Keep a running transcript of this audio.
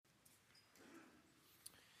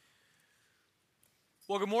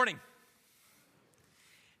Well, good morning.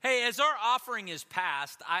 Hey, as our offering is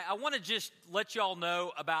passed, I want to just let y'all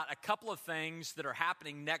know about a couple of things that are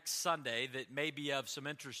happening next Sunday that may be of some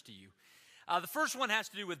interest to you. The first one has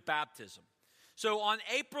to do with baptism. So on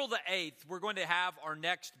April the 8th, we're going to have our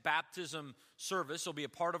next baptism service. It'll be a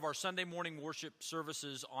part of our Sunday morning worship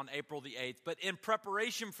services on April the 8th. But in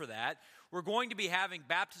preparation for that, we're going to be having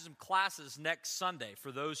baptism classes next Sunday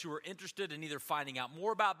for those who are interested in either finding out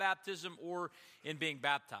more about baptism or in being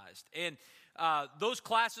baptized. And those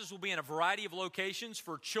classes will be in a variety of locations.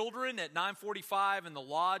 For children at 9:45 in the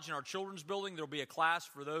lodge in our children's building, there'll be a class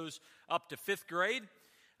for those up to 5th grade.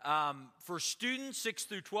 For students, 6th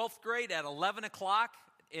through 12th grade at 11 o'clock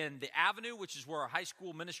in the Avenue, which is where our high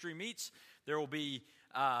school ministry meets, there will be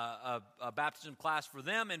a baptism class for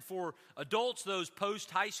them. And for adults, those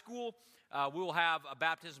post-high school, we will have a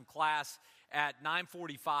baptism class at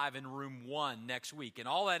 9:45 in room 1 next week. And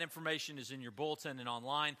all that information is in your bulletin and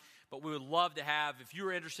online. But we would love to have, if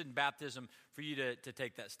you're interested in baptism, for you to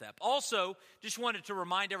take that step. Also, just wanted to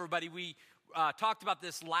remind everybody, we talked about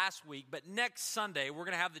this last week, but next Sunday, we're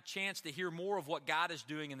going to have the chance to hear more of what God is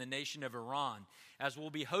doing in the nation of Iran, as we'll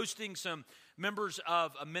be hosting some members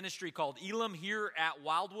of a ministry called Elam here at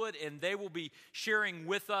Wildwood, and they will be sharing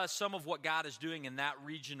with us some of what God is doing in that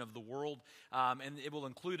region of the world, and it will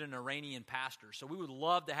include an Iranian pastor. So we would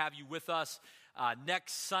love to have you with us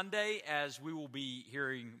next Sunday, as we will be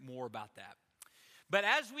hearing more about that. But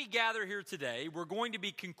as we gather here today, we're going to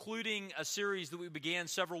be concluding a series that we began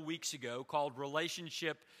several weeks ago called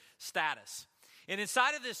Relationship Status. And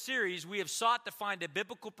inside of this series, we have sought to find a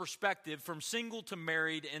biblical perspective from single to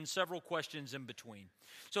married and several questions in between.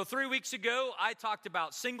 So 3 weeks ago, I talked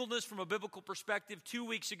about singleness from a biblical perspective. 2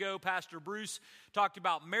 weeks ago, Pastor Bruce talked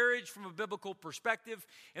about marriage from a biblical perspective.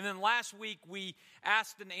 And then last week, we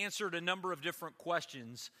asked and answered a number of different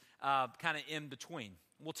questions kind of in between.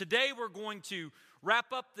 Well, today we're going to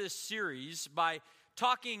wrap up this series by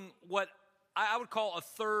talking what I would call a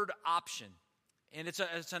third option. And it's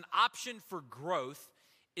an option for growth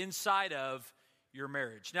inside of your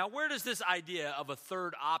marriage. Now, where does this idea of a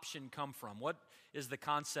third option come from? What is the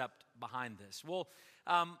concept behind this? Well,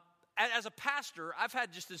 as a pastor, I've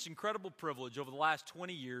had just this incredible privilege over the last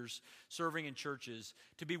 20 years serving in churches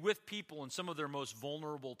to be with people in some of their most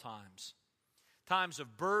vulnerable times. Times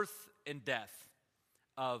of birth and death,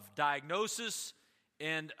 of diagnosis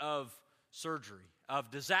and of surgery,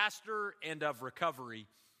 of disaster and of recovery,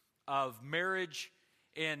 of marriage,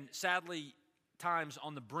 and sadly, times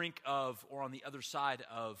on the brink of or on the other side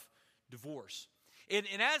of divorce. And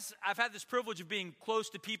as I've had this privilege of being close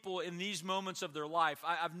to people in these moments of their life,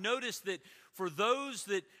 I've noticed that for those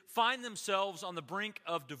that find themselves on the brink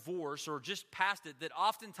of divorce or just past it, that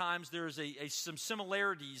oftentimes there's some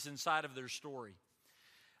similarities inside of their story.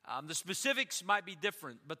 The specifics might be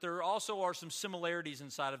different, but there also are some similarities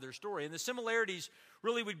inside of their story. And the similarities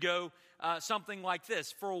really would go something like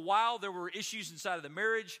this. For a while, there were issues inside of the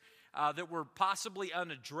marriage that were possibly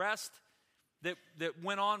unaddressed, that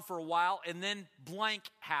went on for a while, and then blank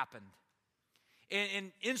happened.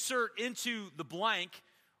 And insert into the blank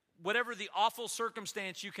whatever the awful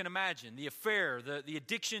circumstance you can imagine. The affair, the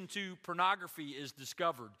addiction to pornography is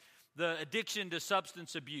discovered. The addiction to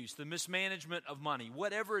substance abuse, the mismanagement of money,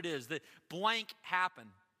 whatever it is, that blank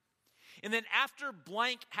happened. And then after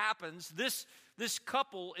blank happens, this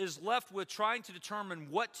couple is left with trying to determine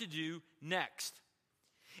what to do next.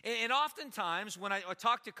 And oftentimes, when I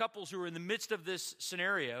talk to couples who are in the midst of this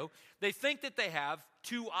scenario, they think that they have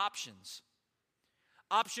two options.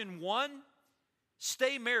 Option one,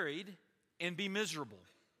 stay married and be miserable.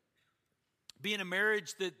 Be in a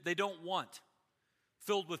marriage that they don't want,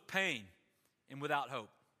 filled with pain and without hope.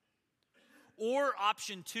 Or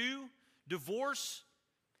option two, divorce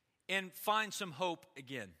and find some hope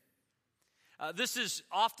again. This is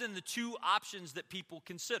often the two options that people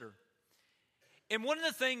consider. And one of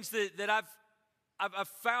the things that I've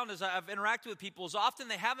found as I've interacted with people is often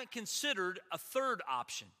they haven't considered a third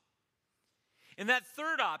option. And that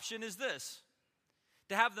third option is this: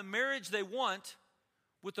 to have the marriage they want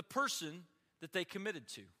with the person that they committed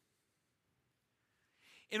to.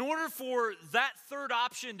 In order for that third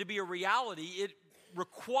option to be a reality, it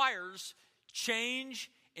requires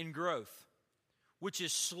change and growth, which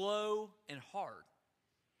is slow and hard.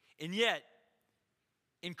 And yet,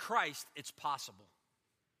 in Christ, it's possible.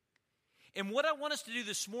 And what I want us to do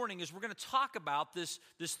this morning is we're going to talk about this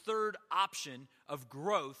third option of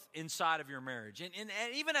growth inside of your marriage. And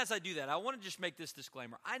even as I do that, I want to just make this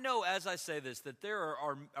disclaimer. I know as I say this that there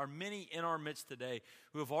are many in our midst today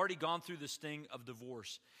who have already gone through the sting of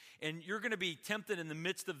divorce. And you're going to be tempted in the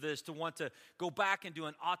midst of this to want to go back and do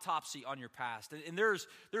an autopsy on your past. And there's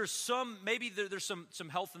some, maybe there's some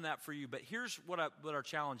health in that for you. But here's what our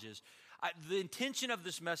challenge is. The intention of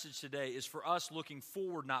this message today is for us looking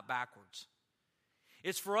forward, not backwards.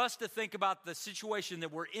 It's for us to think about the situation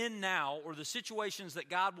that we're in now or the situations that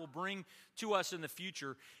God will bring to us in the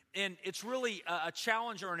future. And it's really a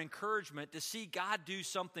challenge or an encouragement to see God do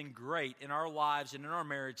something great in our lives and in our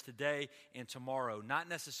marriage today and tomorrow, not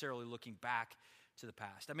necessarily looking back to the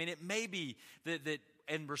past. I mean, it may be that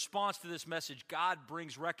in response to this message, God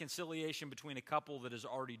brings reconciliation between a couple that is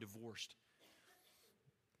already divorced.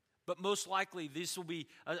 But most likely, this will be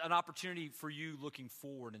an opportunity for you looking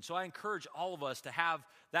forward. And so I encourage all of us to have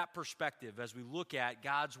that perspective as we look at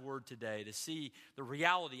God's Word today, to see the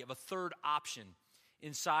reality of a third option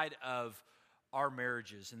inside of our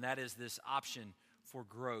marriages, and that is this option for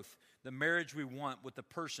growth, the marriage we want with the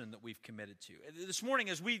person that we've committed to. This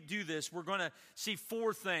morning, as we do this, we're going to see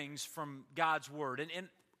four things from God's Word. And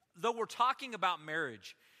though we're talking about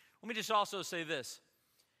marriage, let me just also say this.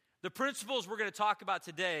 The principles we're going to talk about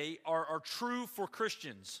today are true for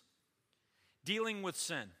Christians dealing with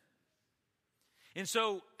sin. And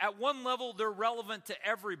so at one level, they're relevant to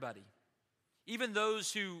everybody, even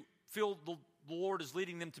those who feel the Lord is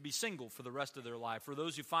leading them to be single for the rest of their life, or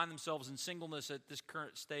those who find themselves in singleness at this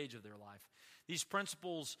current stage of their life. These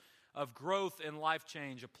principles of growth and life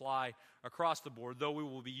change apply across the board, though we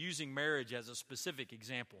will be using marriage as a specific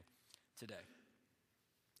example today.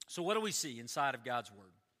 So what do we see inside of God's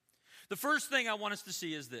Word? The first thing I want us to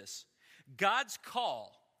see is this. God's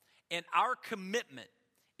call and our commitment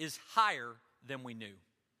is higher than we knew.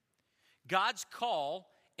 God's call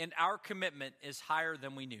and our commitment is higher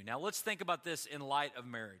than we knew. Now let's think about this in light of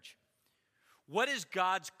marriage. What is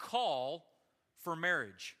God's call for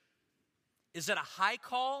marriage? Is it a high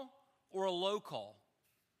call or a low call?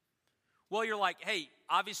 Well, you're like, hey,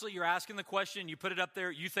 obviously you're asking the question, you put it up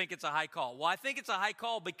there, you think it's a high call. Well, I think it's a high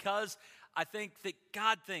call because I think that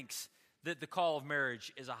God thinks that the call of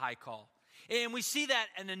marriage is a high call. And we see that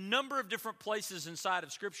in a number of different places inside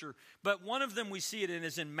of Scripture, but one of them we see it in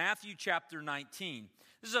is in Matthew chapter 19.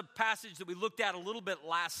 This is a passage that we looked at a little bit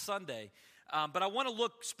last Sunday, but I want to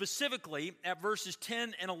look specifically at verses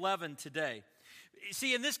 10 and 11 today.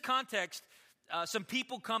 See, in this context, some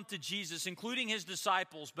people come to Jesus, including his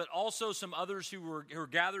disciples, but also some others who were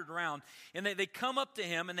gathered around, and they come up to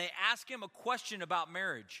him and they ask him a question about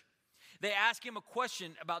marriage. They ask him a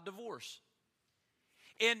question about divorce.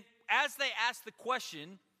 And as they ask the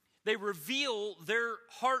question, they reveal their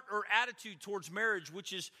heart or attitude towards marriage,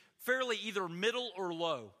 which is fairly either middle or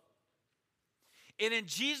low. And in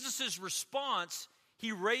Jesus' response,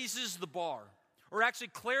 he raises the bar, or actually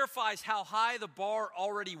clarifies how high the bar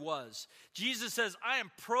already was. Jesus says, I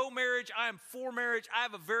am pro-marriage, I am for marriage, I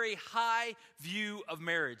have a very high view of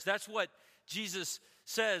marriage. That's what Jesus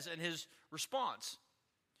says in his response.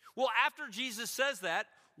 Well, after Jesus says that,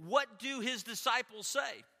 what do his disciples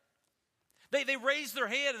say? They raise their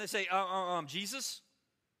hand and they say, Jesus,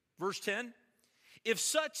 verse 10, if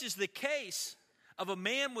such is the case of a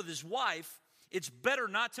man with his wife, it's better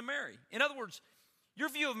not to marry. In other words, your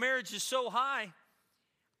view of marriage is so high,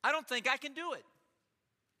 I don't think I can do it.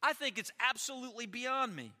 I think it's absolutely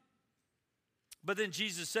beyond me. But then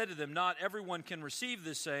Jesus said to them, not everyone can receive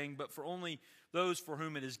this saying, but for only those for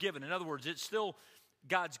whom it is given. In other words, it's still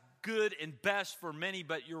God's good and best for many,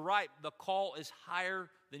 but you're right, the call is higher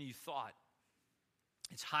than you thought.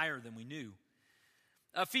 It's higher than we knew.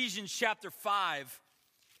 Ephesians chapter 5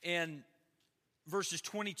 and verses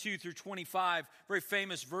 22 through 25, very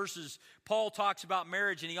famous verses. Paul talks about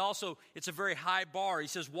marriage, and it's a very high bar. He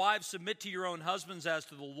says, wives, submit to your own husbands as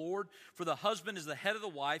to the Lord, for the husband is the head of the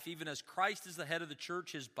wife, even as Christ is the head of the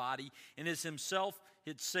church, his body, and is himself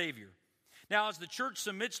its Savior. Now, as the church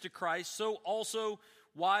submits to Christ, so also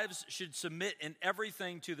wives should submit in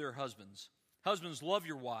everything to their husbands. Husbands, love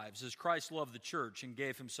your wives as Christ loved the church and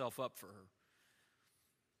gave himself up for her.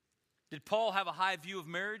 Did Paul have a high view of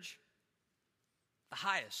marriage? The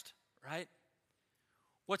highest, right?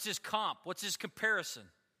 What's his comp? What's his comparison?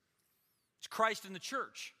 It's Christ and the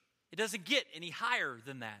church. It doesn't get any higher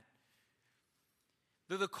than that.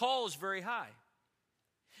 The call is very high.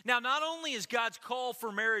 Now, not only is God's call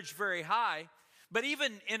for marriage very high, but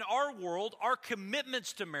even in our world, our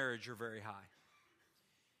commitments to marriage are very high.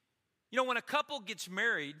 You know, when a couple gets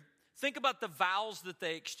married, think about the vows that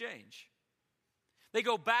they exchange. They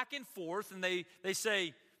go back and forth, and they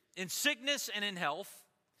say, in sickness and in health,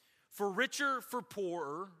 for richer, for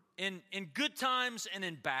poorer, in good times and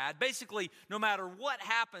in bad. Basically, no matter what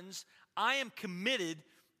happens, I am committed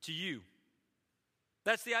to you.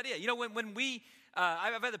 That's the idea. You know, when we,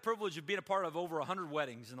 I've had the privilege of being a part of over 100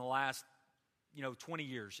 weddings in the last, 20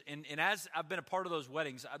 years. And as I've been a part of those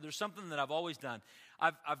weddings, there's something that I've always done.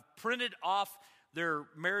 I've printed off their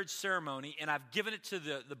marriage ceremony, and I've given it to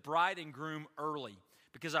the bride and groom early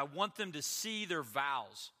because I want them to see their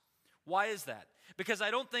vows. Why is that? Because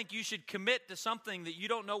I don't think you should commit to something that you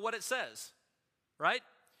don't know what it says, right?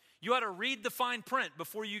 You ought to read the fine print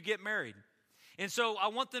before you get married. And so I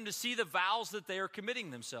want them to see the vows that they are committing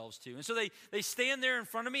themselves to. And so they stand there in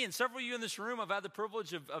front of me, and several of you in this room, I've had the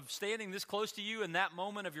privilege of standing this close to you in that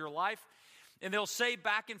moment of your life, and they'll say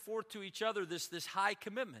back and forth to each other this high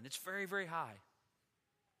commitment. It's very, very high.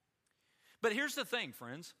 But here's the thing,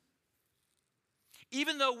 friends.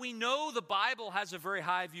 Even though we know the Bible has a very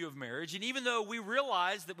high view of marriage, and even though we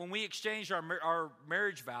realize that when we exchanged our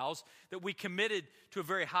marriage vows, that we committed to a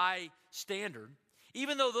very high standard,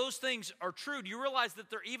 even though those things are true, do you realize that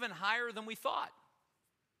they're even higher than we thought?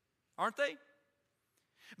 Aren't they?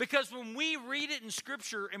 Because when we read it in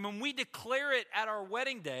Scripture and when we declare it at our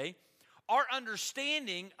wedding day, our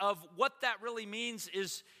understanding of what that really means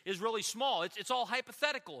is really small. It's all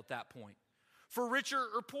hypothetical at that point. For richer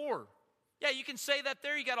or poor. Yeah, you can say that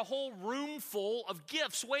there. You got a whole room full of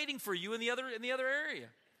gifts waiting for you in the other area.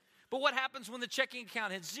 But what happens when the checking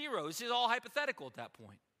account hits zero? This is all hypothetical at that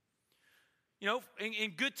point.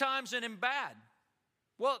 In good times and in bad.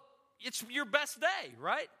 Well, it's your best day,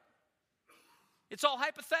 right? It's all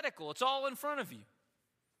hypothetical. It's all in front of you.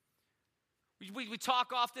 We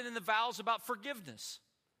talk often in the vows about forgiveness.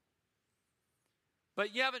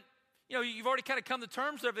 But you haven't, you've already kind of come to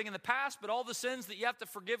terms with everything in the past, but all the sins that you have to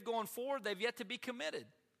forgive going forward, they've yet to be committed.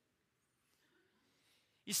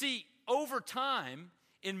 You see, over time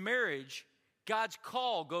in marriage, God's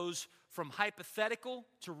call goes from hypothetical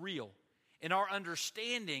to real. And our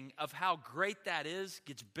understanding of how great that is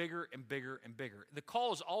gets bigger and bigger and bigger. The call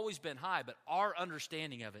has always been high, but our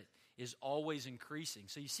understanding of it is always increasing.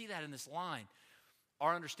 So you see that in this line.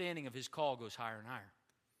 Our understanding of his call goes higher and higher.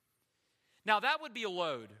 Now that would be a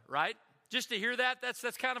load, right? Just to hear that,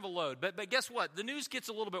 that's kind of a load. But guess what? The news gets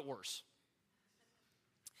a little bit worse.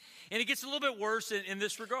 And it gets a little bit worse in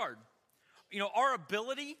this regard. Our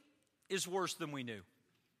ability is worse than we knew.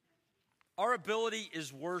 Our ability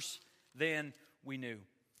is worse than we knew.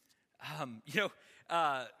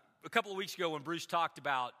 A couple of weeks ago when Bruce talked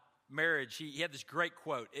about marriage, he had this great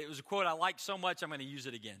quote. It was a quote I liked so much, I'm going to use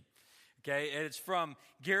it again. Okay, and it's from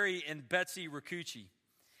Gary and Betsy Rakucci.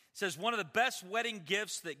 It says, one of the best wedding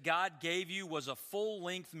gifts that God gave you was a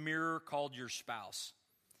full-length mirror called your spouse.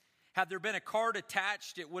 Had there been a card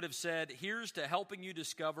attached, it would have said, here's to helping you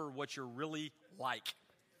discover what you're really like.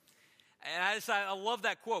 And I love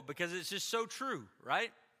that quote because it's just so true,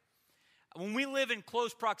 right? When we live in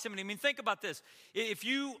close proximity, think about this. If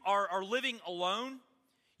you are living alone,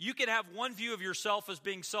 you can have one view of yourself as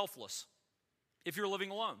being selfless if you're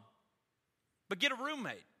living alone. But get a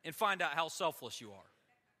roommate and find out how selfless you are.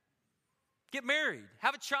 Get married.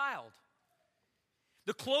 Have a child.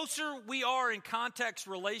 The closer we are in context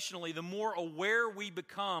relationally, the more aware we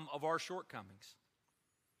become of our shortcomings.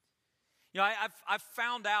 I've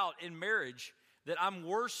found out in marriage that I'm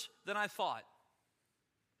worse than I thought.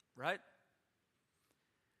 Right?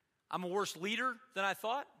 I'm a worse leader than I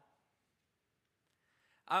thought.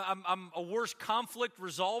 I'm a worse conflict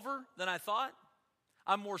resolver than I thought.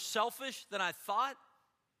 I'm more selfish than I thought.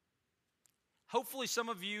 Hopefully some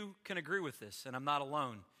of you can agree with this, and I'm not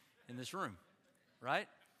alone in this room, right?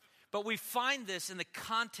 But we find this in the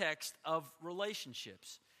context of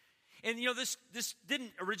relationships. And this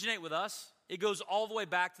didn't originate with us. It goes all the way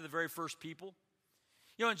back to the very first people.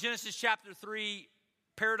 In Genesis chapter 3,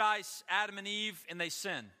 paradise, Adam and Eve, and they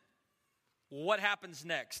sin. Well, what happens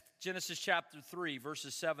next? Genesis chapter 3,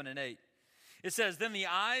 verses 7 and 8. It says, then the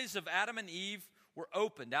eyes of Adam and Eve were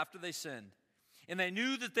opened after they sinned, and they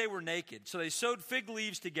knew that they were naked. So they sewed fig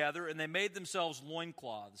leaves together, and they made themselves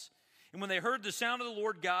loincloths. And when they heard the sound of the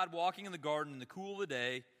Lord God walking in the garden in the cool of the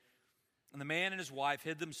day, and the man and his wife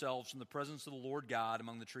hid themselves from the presence of the Lord God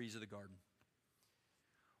among the trees of the garden.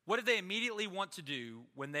 What did they immediately want to do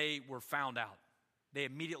when they were found out? They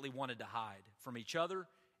immediately wanted to hide from each other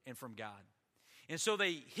and from God. And so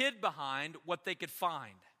they hid behind what they could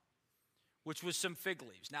find, which was some fig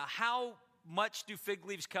leaves. Now, how much do fig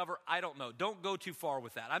leaves cover? I don't know. Don't go too far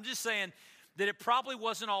with that. I'm just saying that it probably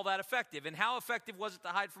wasn't all that effective. And how effective was it to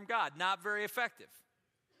hide from God? Not very effective.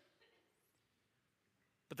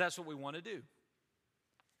 But that's what we want to do.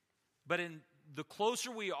 But the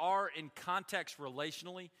closer we are in context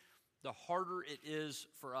relationally, the harder it is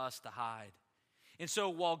for us to hide. And so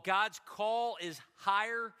while God's call is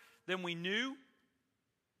higher than we knew,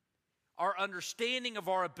 our understanding of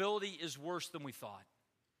our ability is worse than we thought.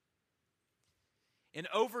 And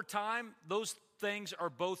over time, those things are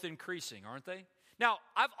both increasing, aren't they? Now,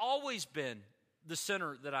 I've always been the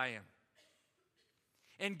sinner that I am.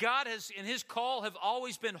 And God has, in His call, have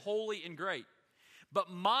always been holy and great.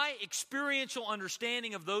 But my experiential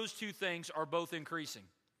understanding of those two things are both increasing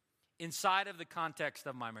inside of the context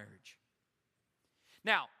of my marriage.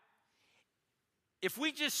 Now, if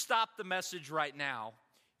we just stop the message right now,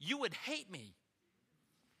 you would hate me.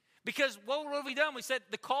 Because what have we done? We said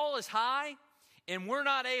the call is high and we're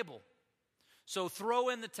not able. So throw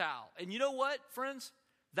in the towel. And you know what, friends?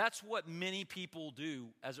 That's what many people do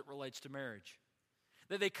as it relates to marriage.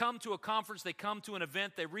 That they come to a conference, they come to an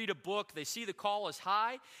event, they read a book, they see the call is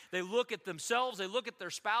high, they look at themselves, they look at their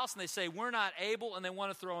spouse, and they say, we're not able, and they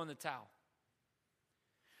want to throw in the towel.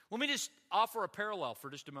 Let me just offer a parallel for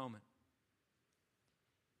just a moment.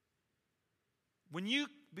 When you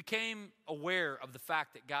became aware of the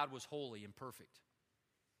fact that God was holy and perfect,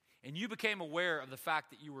 and you became aware of the fact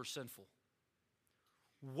that you were sinful,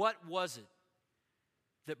 what was it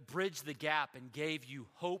that bridged the gap and gave you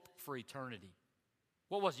hope for eternity?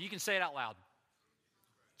 What was it? You can say it out loud.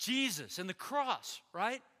 Jesus and the cross,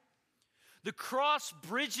 right? The cross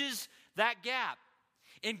bridges that gap.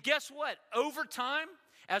 And guess what? Over time,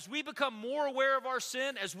 as we become more aware of our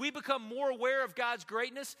sin, as we become more aware of God's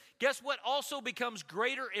greatness, guess what also becomes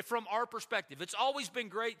greater from our perspective? It's always been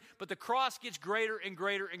great, but the cross gets greater and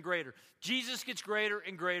greater and greater. Jesus gets greater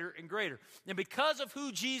and greater and greater. And because of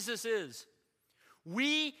who Jesus is,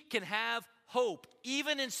 we can have hope,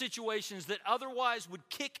 even in situations that otherwise would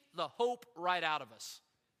kick the hope right out of us.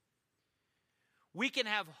 We can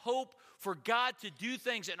have hope for God to do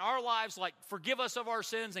things in our lives like forgive us of our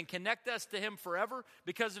sins and connect us to Him forever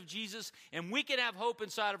because of Jesus. And we can have hope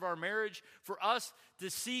inside of our marriage for us to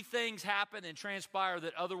see things happen and transpire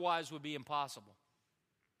that otherwise would be impossible.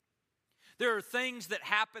 There are things that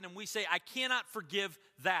happen and we say, I cannot forgive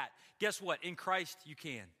that. Guess what? In Christ, you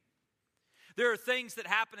can. There are things that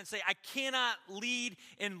happen and say, I cannot lead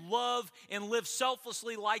and love and live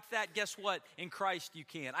selflessly like that. Guess what? In Christ you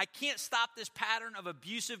can. I can't stop this pattern of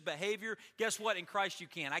abusive behavior. Guess what? In Christ you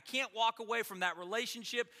can. I can't walk away from that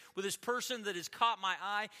relationship with this person that has caught my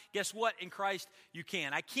eye. Guess what? In Christ you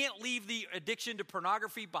can. I can't leave the addiction to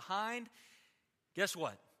pornography behind. Guess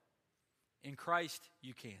what? In Christ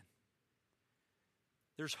you can.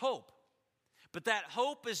 There's hope. But that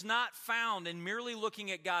hope is not found in merely looking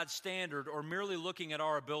at God's standard or merely looking at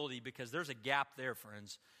our ability, because there's a gap there,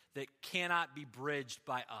 friends, that cannot be bridged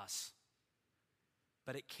by us.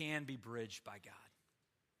 But it can be bridged by God.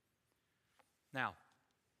 Now,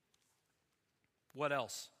 what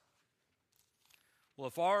else? Well,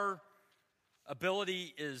 if our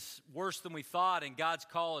ability is worse than we thought and God's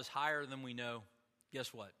call is higher than we know,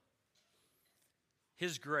 guess what?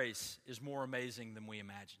 His grace is more amazing than we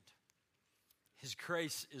imagined. His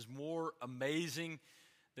grace is more amazing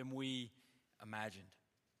than we imagined.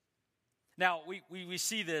 Now, we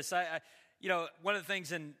see this. One of the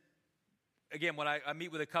things, and again, when I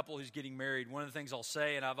meet with a couple who's getting married, one of the things I'll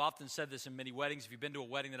say, and I've often said this in many weddings, if you've been to a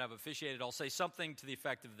wedding that I've officiated, I'll say something to the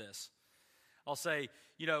effect of this. I'll say,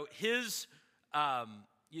 the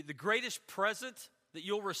greatest present that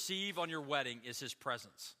you'll receive on your wedding is His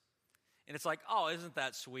presence. And it's like, oh, isn't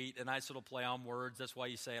that sweet? A nice little play on words. That's why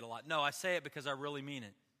you say it a lot. No, I say it because I really mean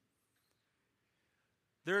it.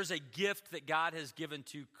 There is a gift that God has given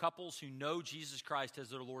to couples who know Jesus Christ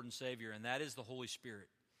as their Lord and Savior, and that is the Holy Spirit.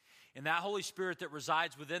 And that Holy Spirit that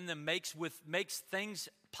resides within them makes things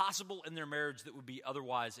possible in their marriage that would be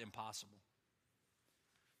otherwise impossible.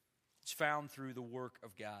 It's found through the work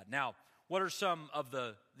of God. Now, what are some of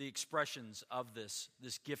the expressions of this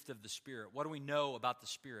gift of the Spirit? What do we know about the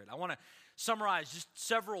Spirit? I want to summarize just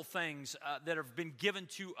several things that have been given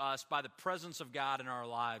to us by the presence of God in our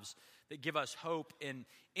lives that give us hope in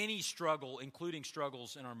any struggle, including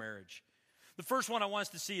struggles in our marriage. The first one I want us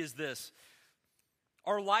to see is this.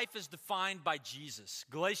 Our life is defined by Jesus.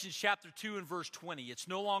 Galatians chapter 2 and verse 20. It's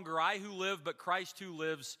no longer I who live, but Christ who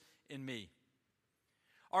lives in me.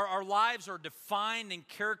 Our lives are defined and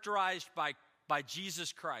characterized by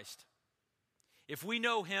Jesus Christ. If we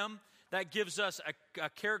know Him, that gives us a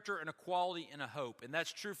character and a quality and a hope. And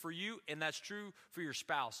that's true for you, and that's true for your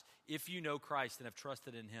spouse, if you know Christ and have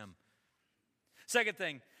trusted in Him. Second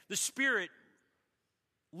thing, the Spirit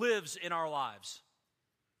lives in our lives.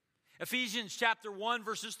 Ephesians chapter 1,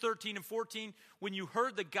 verses 13 and 14, when you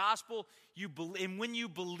heard the gospel, and when you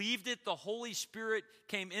believed it, the Holy Spirit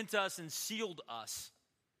came into us and sealed us.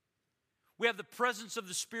 We have the presence of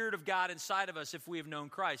the Spirit of God inside of us if we have known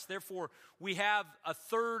Christ. Therefore, we have a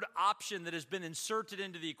third option that has been inserted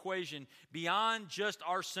into the equation beyond just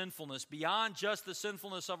our sinfulness, beyond just the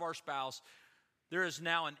sinfulness of our spouse. There is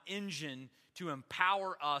now an engine to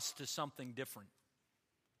empower us to something different.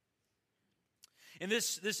 And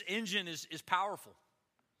this engine is powerful.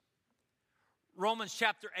 Romans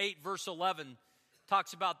chapter 8, verse 11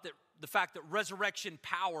 talks about the fact that resurrection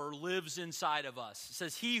power lives inside of us. It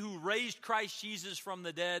says, he who raised Christ Jesus from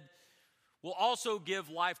the dead will also give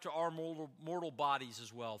life to our mortal bodies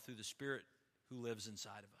as well through the Spirit who lives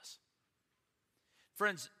inside of us.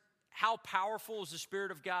 Friends, how powerful is the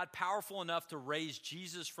Spirit of God? Powerful enough to raise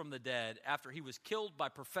Jesus from the dead after he was killed by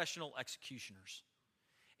professional executioners.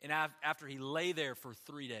 And after he lay there for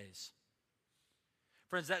 3 days.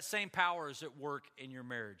 Friends, that same power is at work in your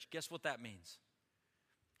marriage. Guess what that means?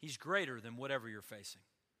 He's greater than whatever you're facing.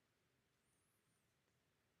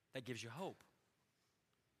 That gives you hope.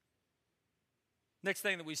 Next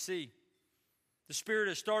thing that we see, the Spirit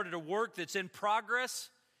has started a work that's in progress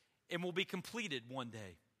and will be completed one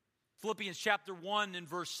day. Philippians chapter 1 and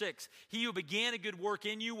verse 6. He who began a good work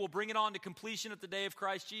in you will bring it on to completion at the day of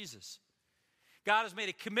Christ Jesus. God has made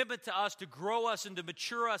a commitment to us to grow us and to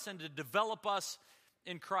mature us and to develop us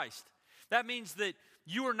in Christ. That means that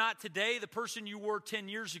you are not today the person you were 10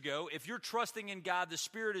 years ago. If you're trusting in God, the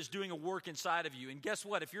Spirit is doing a work inside of you. And guess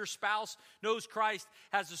what? If your spouse knows Christ,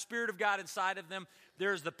 has the Spirit of God inside of them,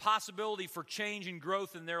 there's the possibility for change and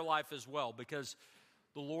growth in their life as well, because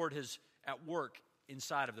the Lord is at work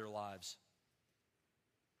inside of their lives.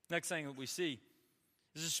 Next thing that we see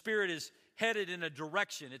is the Spirit is headed in a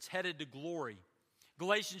direction. It's headed to glory.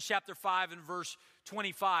 Galatians chapter 5 and verse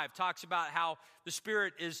 25 talks about how the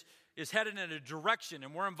Spirit is headed in a direction,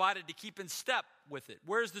 and we're invited to keep in step with it.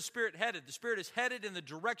 Where is the Spirit headed? The Spirit is headed in the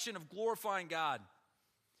direction of glorifying God,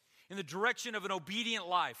 in the direction of an obedient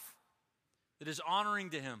life that is honoring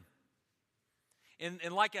to Him.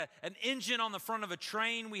 And like an engine on the front of a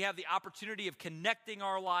train, we have the opportunity of connecting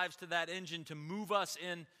our lives to that engine to move us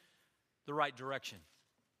in the right direction.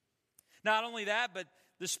 Not only that, but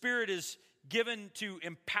the Spirit is given to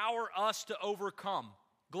empower us to overcome.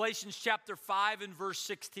 Galatians chapter 5 and verse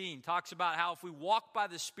 16 talks about how if we walk by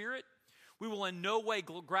the Spirit, we will in no way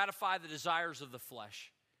gratify the desires of the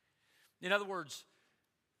flesh. In other words,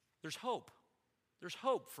 there's hope. There's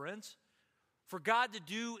hope, friends, for God to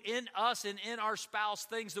do in us and in our spouse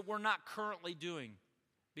things that we're not currently doing,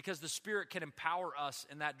 because the Spirit can empower us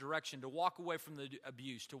in that direction to walk away from the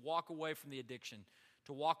abuse, to walk away from the addiction,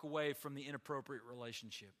 to walk away from the inappropriate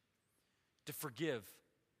relationship, to forgive.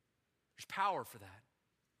 There's power for that.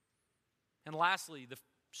 And lastly, the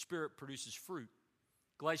Spirit produces fruit.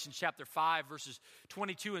 Galatians chapter 5, verses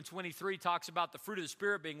 22 and 23 talks about the fruit of the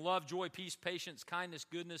Spirit being love, joy, peace, patience, kindness,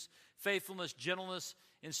 goodness, faithfulness, gentleness,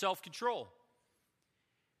 and self-control.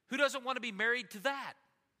 Who doesn't want to be married to that?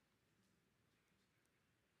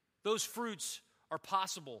 Those fruits are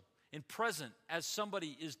possible and present as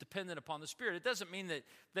somebody is dependent upon the Spirit. It doesn't mean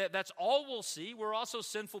that that's all we'll see. We're also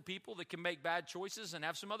sinful people that can make bad choices and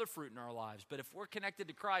have some other fruit in our lives. But if we're connected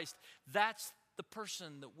to Christ, that's the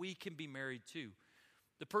person that we can be married to.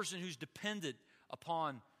 The person who's dependent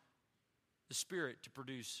upon the Spirit to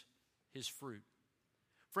produce His fruit.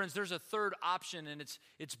 Friends, there's a third option, and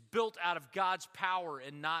it's built out of God's power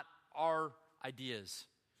and not our ideas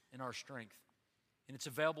and our strength. And it's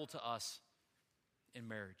available to us in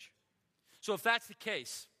marriage. So if that's the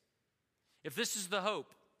case, if this is the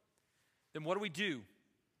hope, then what do we do?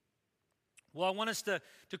 Well, I want us to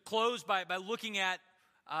close by looking at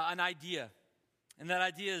an idea. And that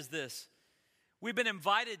idea is this. We've been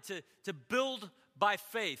invited to build by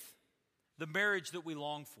faith the marriage that we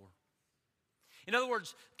long for. In other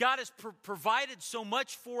words, God has provided so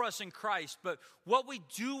much for us in Christ, but what we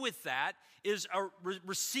do with that is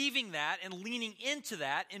receiving that and leaning into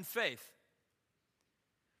that in faith.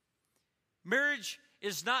 Marriage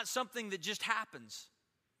is not something that just happens.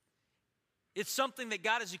 It's something that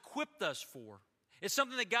God has equipped us for. It's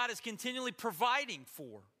something that God is continually providing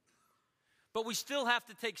for. But we still have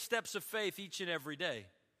to take steps of faith each and every day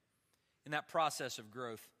in that process of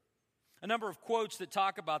growth. A number of quotes that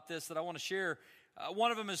talk about this that I want to share. One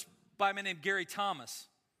of them is by a man named Gary Thomas.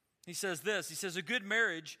 He says this. He says, a good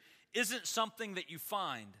marriage isn't something that you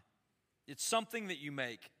find. It's something that you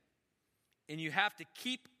make. And you have to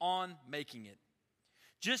keep on making it.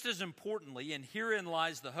 Just as importantly, and herein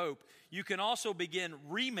lies the hope, you can also begin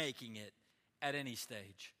remaking it at any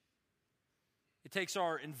stage. It takes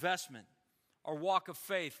our investment, our walk of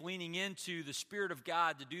faith, leaning into the Spirit of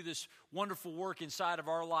God to do this wonderful work inside of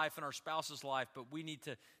our life and our spouse's life, but we need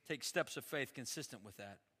to take steps of faith consistent with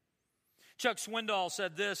that. Chuck Swindoll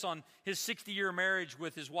said this on his 60-year marriage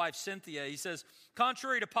with his wife Cynthia. He says,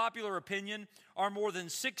 contrary to popular opinion, our more than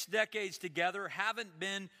 6 decades together haven't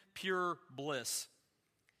been pure bliss.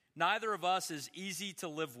 Neither of us is easy to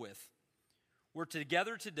live with. We're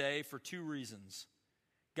together today for 2 reasons: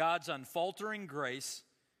 God's unfaltering grace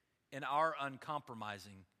and our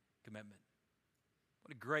uncompromising commitment.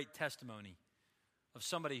 What a great testimony of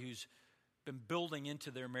somebody who's been building into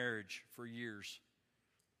their marriage for years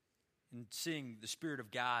and seeing the Spirit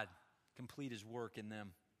of God complete His work in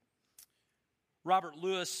them. Robert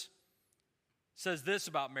Lewis says this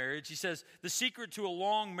about marriage. He says, the secret to a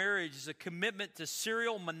long marriage is a commitment to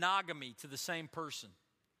serial monogamy to the same person.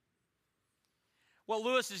 What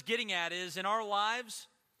Lewis is getting at is, in our lives,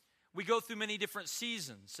 we go through many different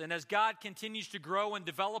seasons. And as God continues to grow and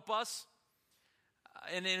develop us,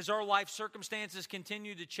 and as our life circumstances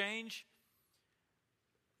continue to change,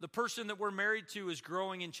 the person that we're married to is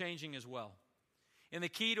growing and changing as well. And the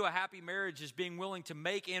key to a happy marriage is being willing to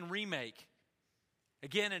make and remake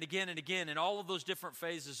again and again and again in all of those different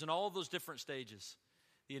phases and all of those different stages.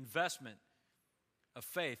 The investment of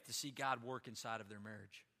faith to see God work inside of their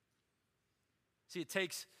marriage. See, it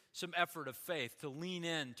takes some effort of faith to lean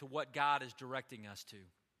in to what God is directing us to.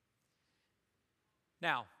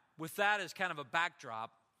 Now, with that as kind of a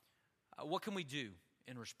backdrop, what can we do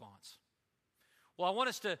in response? Well, I want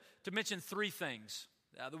us to mention 3 things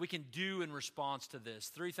that we can do in response to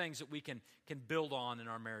this. 3 things that we can build on in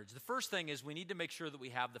our marriage. The first thing is we need to make sure that we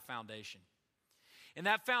have the foundation. And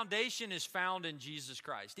that foundation is found in Jesus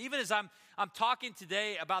Christ. Even as I'm talking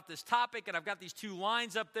today about this topic, and I've got these 2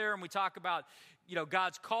 lines up there, and we talk about,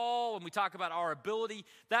 God's call, and we talk about our ability,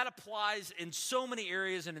 that applies in so many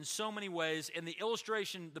areas and in so many ways. And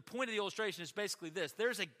the point of the illustration is basically this: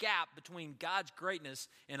 there's a gap between God's greatness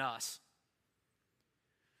and us.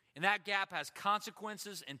 And that gap has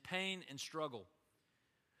consequences and pain and struggle.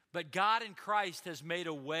 But God in Christ has made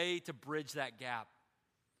a way to bridge that gap.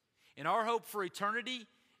 And our hope for eternity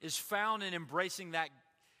is found in embracing that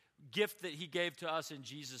gift that He gave to us in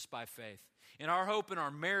Jesus by faith. And our hope in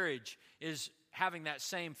our marriage is having that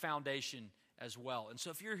same foundation as well. And so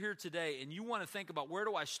if you're here today and you want to think about where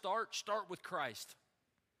do I start? Start with Christ.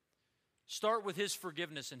 Start with His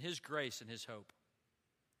forgiveness and His grace and His hope.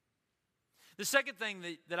 The second thing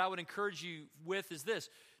that I would encourage you with is this: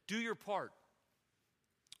 do your part.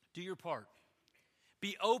 Do your part.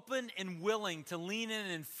 Be open and willing to lean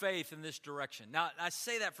in faith in this direction. Now, I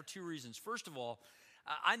say that for 2 reasons. First of all,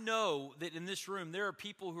 I know that in this room there are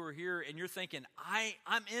people who are here and you're thinking,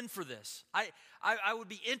 I'm in for this. I would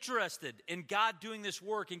be interested in God doing this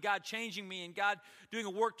work and God changing me and God doing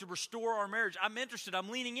a work to restore our marriage. I'm interested. I'm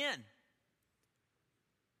leaning in.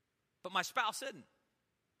 But my spouse isn't.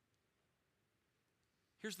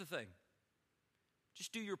 Here's the thing.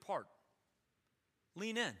 Just do your part.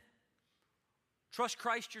 Lean in. Trust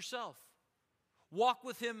Christ yourself. Walk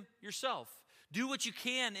with Him yourself. Do what you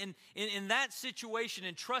can in that situation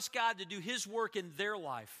and trust God to do His work in their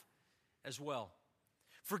life as well.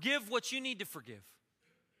 Forgive what you need to forgive.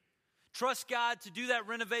 Trust God to do that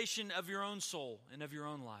renovation of your own soul and of your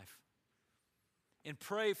own life. And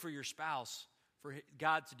pray for your spouse, for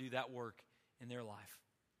God to do that work in their life.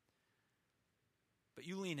 But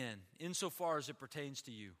you lean in, insofar as it pertains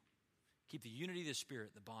to you. Keep the unity of the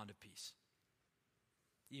Spirit, the bond of peace,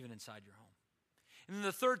 even inside your home. And then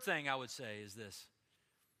the third thing I would say is this: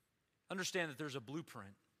 understand that there's a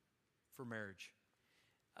blueprint for marriage.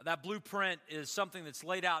 That blueprint is something that's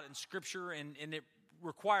laid out in Scripture, and it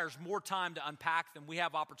requires more time to unpack than we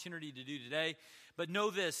have opportunity to do today. But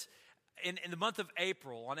know this: in the month of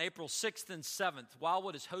April, on April 6th and 7th,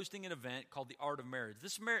 Wildwood is hosting an event called the Art of Marriage.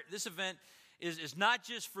 This event is not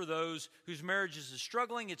just for those whose marriages is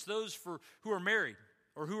struggling, it's those who are married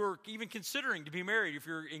or who are even considering to be married. If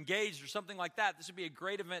you're engaged or something like that, this would be a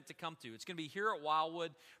great event to come to. It's going to be here at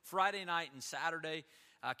Wildwood Friday night and Saturday.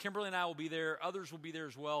 Kimberly and I will be there. Others will be there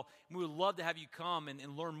as well. And we would love to have you come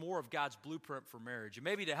and learn more of God's blueprint for marriage. And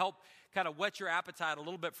maybe to help kind of whet your appetite a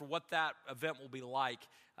little bit for what that event will be like,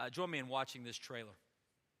 join me in watching this trailer.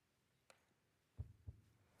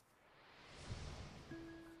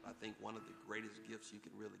 I think one of the greatest gifts you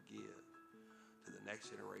can really give to the next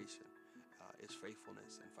generation is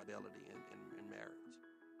faithfulness and fidelity in marriage.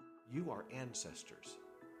 You are ancestors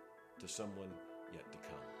to someone yet to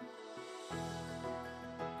come.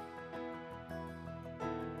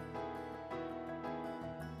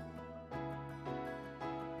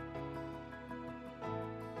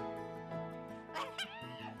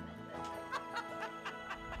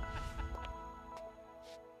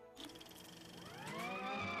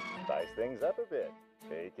 things up a bit.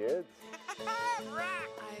 Hey, kids.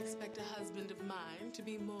 I expect a husband of mine to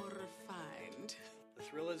be more refined. The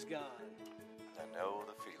thrill is gone. I know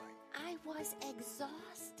the feeling. I was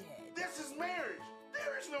exhausted. This is marriage.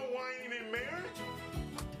 There is no whining in marriage.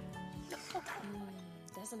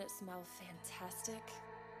 Doesn't it smell fantastic?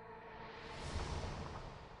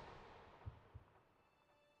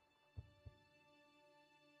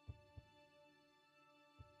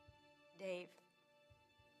 Dave,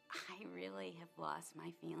 I really have lost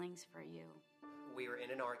my feelings for you. We were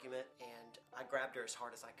in an argument, and I grabbed her as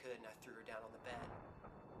hard as I could, and I threw her down on the bed.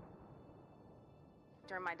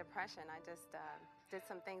 During my depression, I just did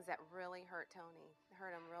some things that really hurt Tony,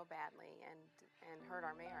 hurt him real badly, and hurt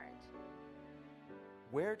our marriage.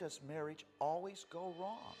 Where does marriage always go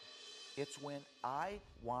wrong? It's when I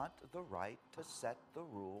want the right to set the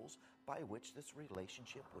rules by which this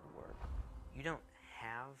relationship would work. You don't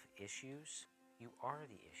have issues, you are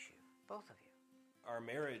the issue, both of you. Our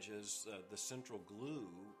marriage is the central glue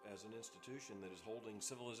as an institution that is holding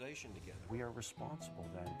civilization together. We are responsible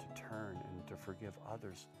then to turn and to forgive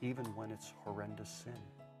others, even when it's horrendous sin.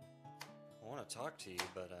 I want to talk to you,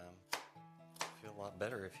 but I feel a lot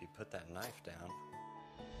better if you put that knife down.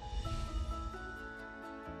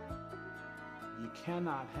 You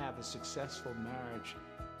cannot have a successful marriage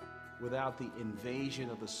without the invasion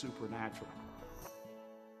of the supernatural.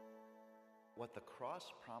 What the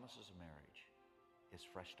cross promises a marriage is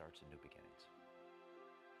fresh starts and new beginnings.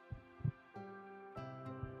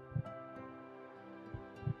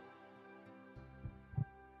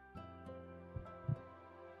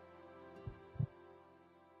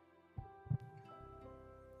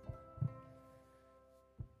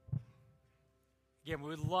 Again, we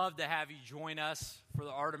would love to have you join us for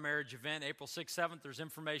the Art of Marriage event, April 6th, 7th. There's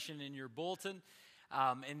information in your bulletin.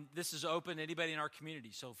 And this is open to anybody in our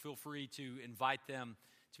community, so feel free to invite them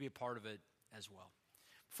to be a part of it as well.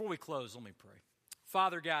 Before we close, let me pray.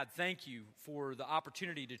 Father God, thank you for the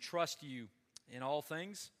opportunity to trust you in all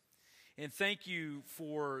things. And thank you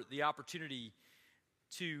for the opportunity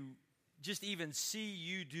to just even see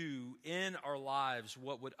you do in our lives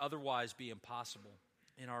what would otherwise be impossible.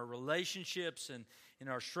 In our relationships and in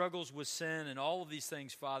our struggles with sin and all of these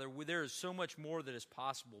things, Father, there is so much more that is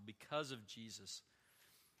possible because of Jesus.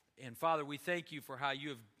 And Father, we thank you for how you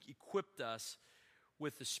have equipped us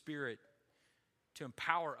with the Spirit to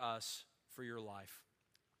empower us for your life.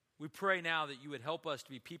 We pray now that you would help us to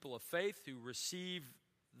be people of faith who receive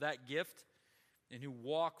that gift and who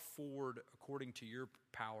walk forward according to your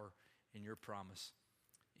power and your promise.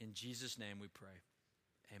 In Jesus' name we pray.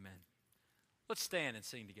 Amen. Let's stand and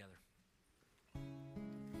sing together.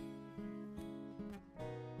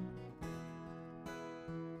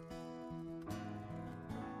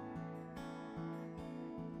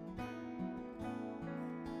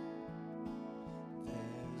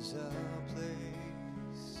 There's a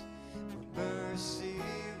place where mercy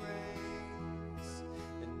reigns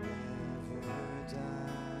and never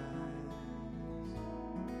dies.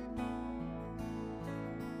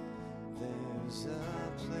 There's a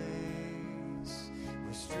place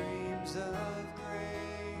where streams of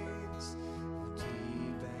grace flow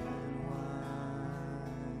deep and wide,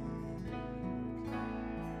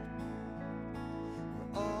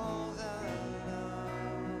 where all the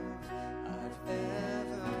love I've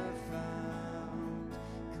ever found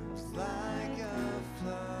comes like a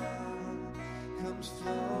flood, comes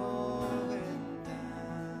flowing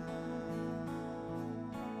down.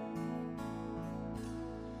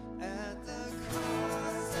 At the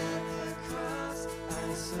cross, I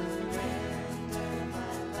surrender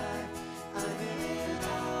my life. I'm in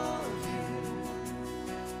all of you.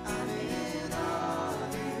 I'm in all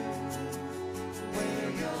of you. Where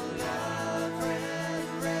your love ran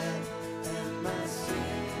red and my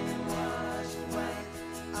sin washed white.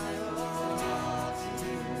 I owe all to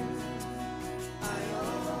you. I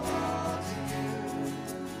owe all to you,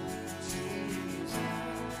 Jesus.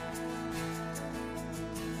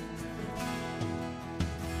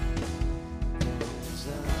 There's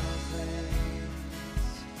a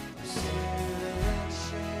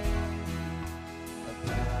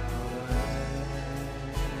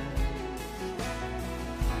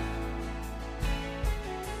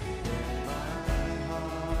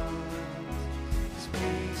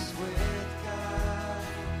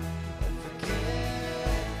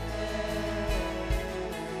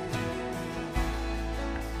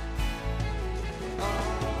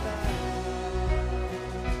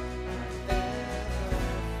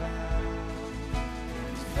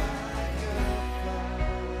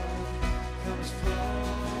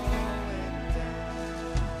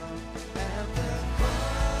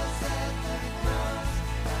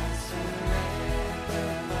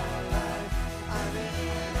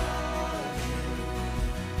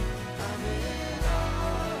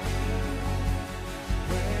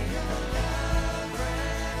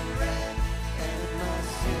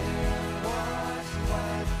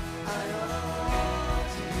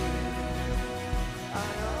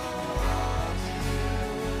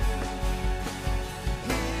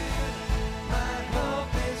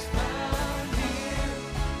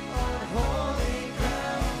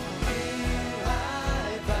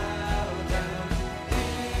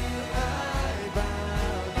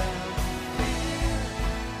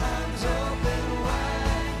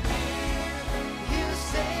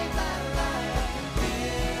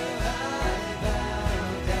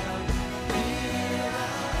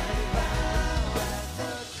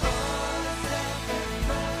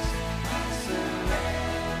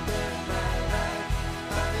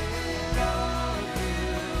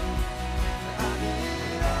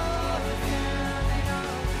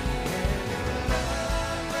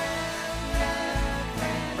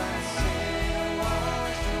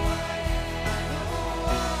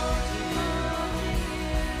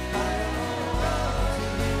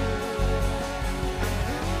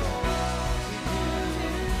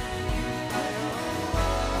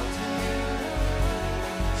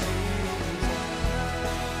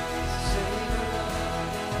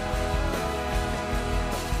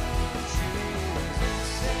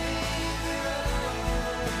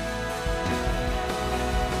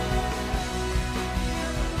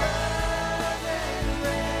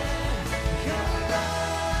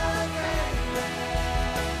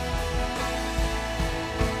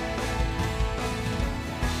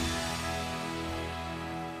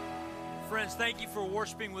friends, thank you for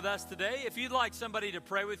worshiping with us today. If you'd like somebody to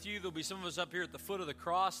pray with you, there'll be some of us up here at the foot of the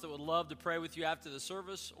cross that would love to pray with you after the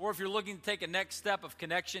service. Or if you're looking to take a next step of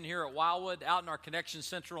connection here at Wildwood, out in our Connection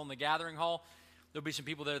Center on the Gathering Hall, there'll be some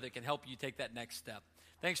people there that can help you take that next step.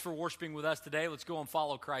 Thanks for worshiping with us today. Let's go and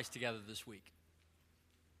follow Christ together this week.